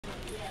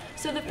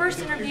So the first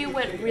interview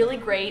went really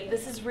great.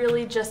 This is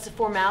really just a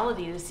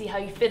formality to see how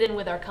you fit in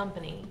with our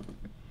company.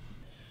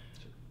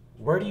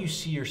 Where do you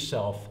see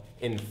yourself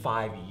in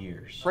 5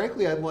 years?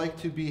 Frankly, I'd like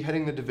to be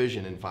heading the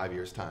division in 5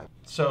 years' time.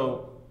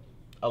 So,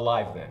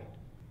 alive then?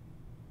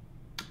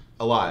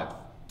 Alive.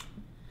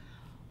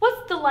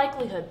 What's the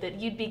likelihood that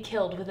you'd be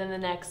killed within the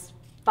next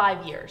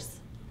 5 years?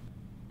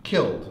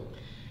 Killed.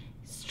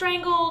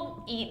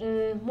 Strangled,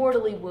 eaten,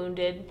 mortally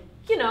wounded,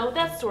 you know,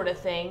 that sort of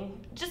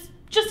thing.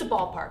 Just a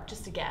ballpark,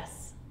 just a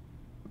guess.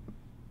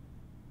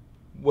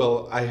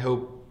 Well, I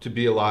hope to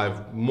be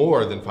alive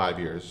more than 5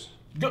 years.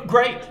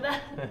 Great!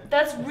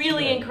 That's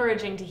really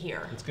encouraging to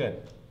hear. That's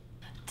good.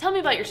 Tell me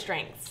about your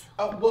strengths.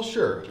 Well,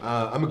 sure.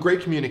 I'm a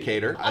great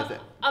communicator.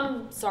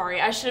 I'm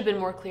sorry, I should have been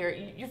more clear.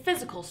 Your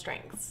physical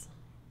strengths.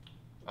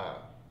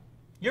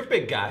 You're a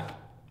big guy.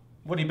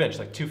 What do you bench,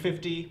 like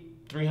 250,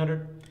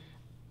 300?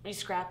 Are you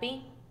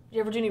scrappy? Do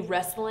you ever do any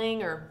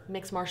wrestling or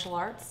mixed martial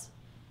arts?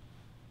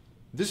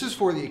 This is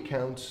for the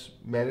accounts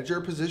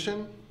manager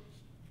position?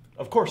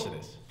 Of course it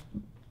is.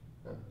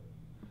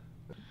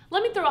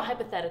 Let me throw a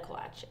hypothetical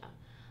at you.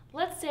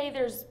 Let's say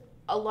there's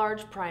a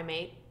large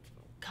primate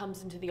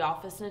comes into the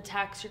office and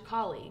attacks your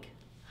colleague.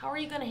 How are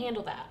you going to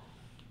handle that?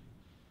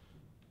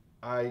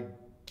 I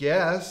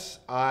guess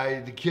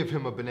I'd give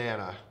him a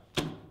banana.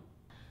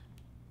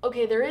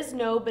 Okay, there is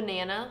no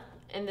banana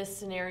in this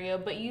scenario,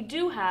 but you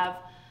do have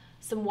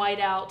some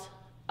whiteout,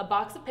 a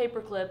box of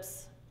paper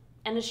clips,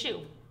 and a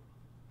shoe.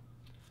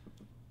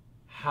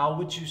 How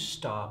would you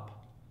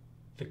stop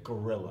the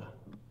gorilla?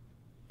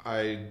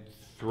 I'd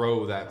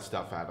throw that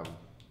stuff at him.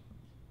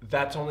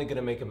 That's only going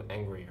to make him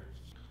angrier.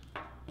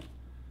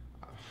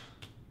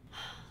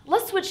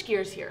 Let's switch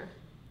gears here.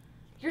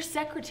 Your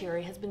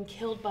secretary has been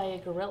killed by a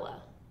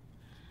gorilla.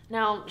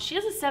 Now, she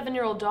has a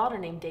 7-year-old daughter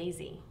named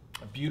Daisy.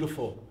 A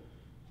beautiful,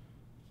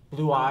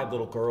 blue-eyed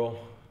little girl,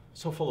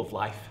 so full of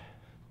life.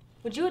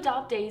 Would you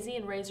adopt Daisy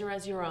and raise her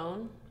as your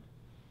own?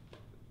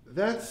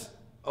 That's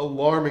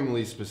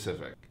alarmingly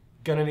specific.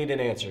 Gonna need an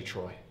answer,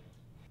 Troy.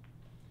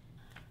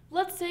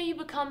 Let's say you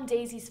become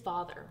Daisy's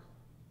father,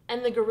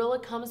 and the gorilla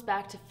comes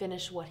back to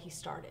finish what he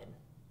started.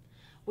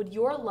 Would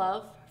your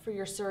love for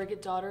your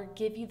surrogate daughter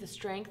give you the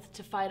strength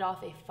to fight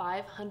off a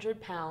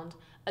 500-pound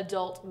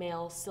adult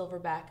male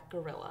silverback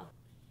gorilla?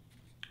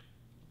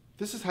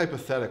 This is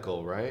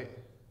hypothetical, right?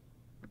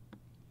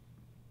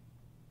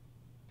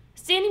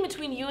 Standing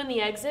between you and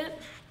the exit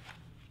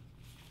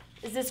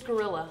is this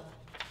gorilla,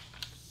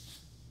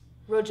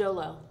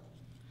 Rojolo.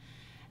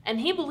 And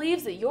he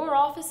believes that your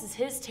office is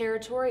his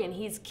territory and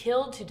he's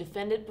killed to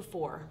defend it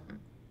before.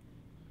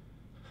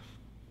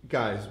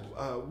 Guys,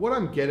 what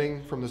I'm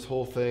getting from this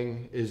whole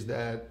thing is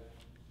that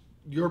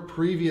your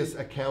previous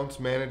accounts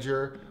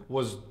manager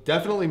was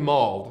definitely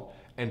mauled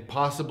and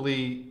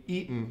possibly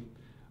eaten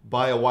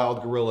by a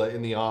wild gorilla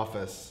in the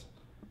office.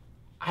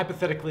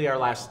 Hypothetically, our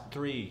last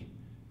 3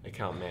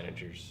 account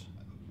managers.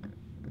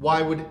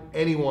 Why would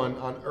anyone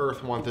on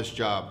Earth want this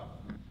job?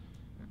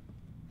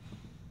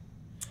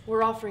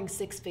 We're offering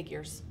 6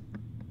 figures.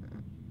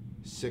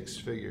 6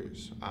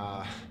 figures.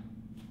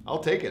 I'll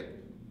take it.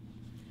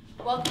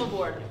 Welcome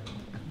aboard.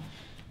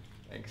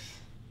 Thanks.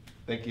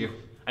 Thank you.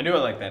 I knew I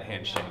liked that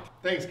handshake.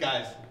 Thanks,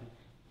 guys.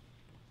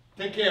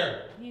 Take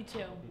care. You too.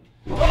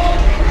 Help!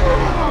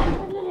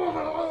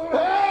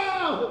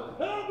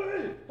 Help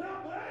me!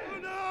 Help me! Oh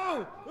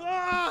no!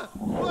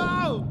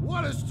 Wow!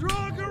 What a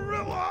strong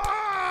gorilla!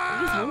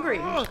 He's hungry.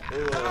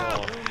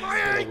 My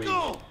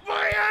ankle!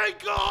 My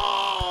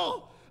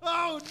ankle!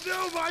 Oh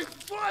no, my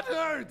foot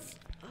hurts!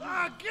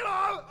 Get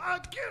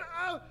off! Get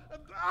off!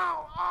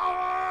 Ow!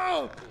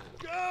 Ow!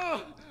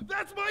 Oh,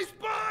 that's my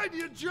spine,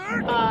 you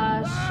jerk!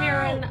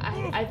 Sharon,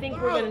 I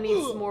think we're gonna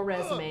need some more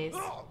resumes.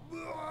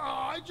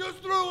 I just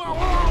threw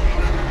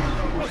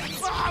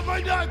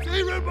my nuts!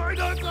 He ripped my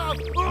nuts off!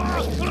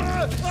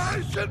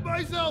 I shit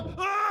myself!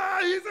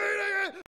 He's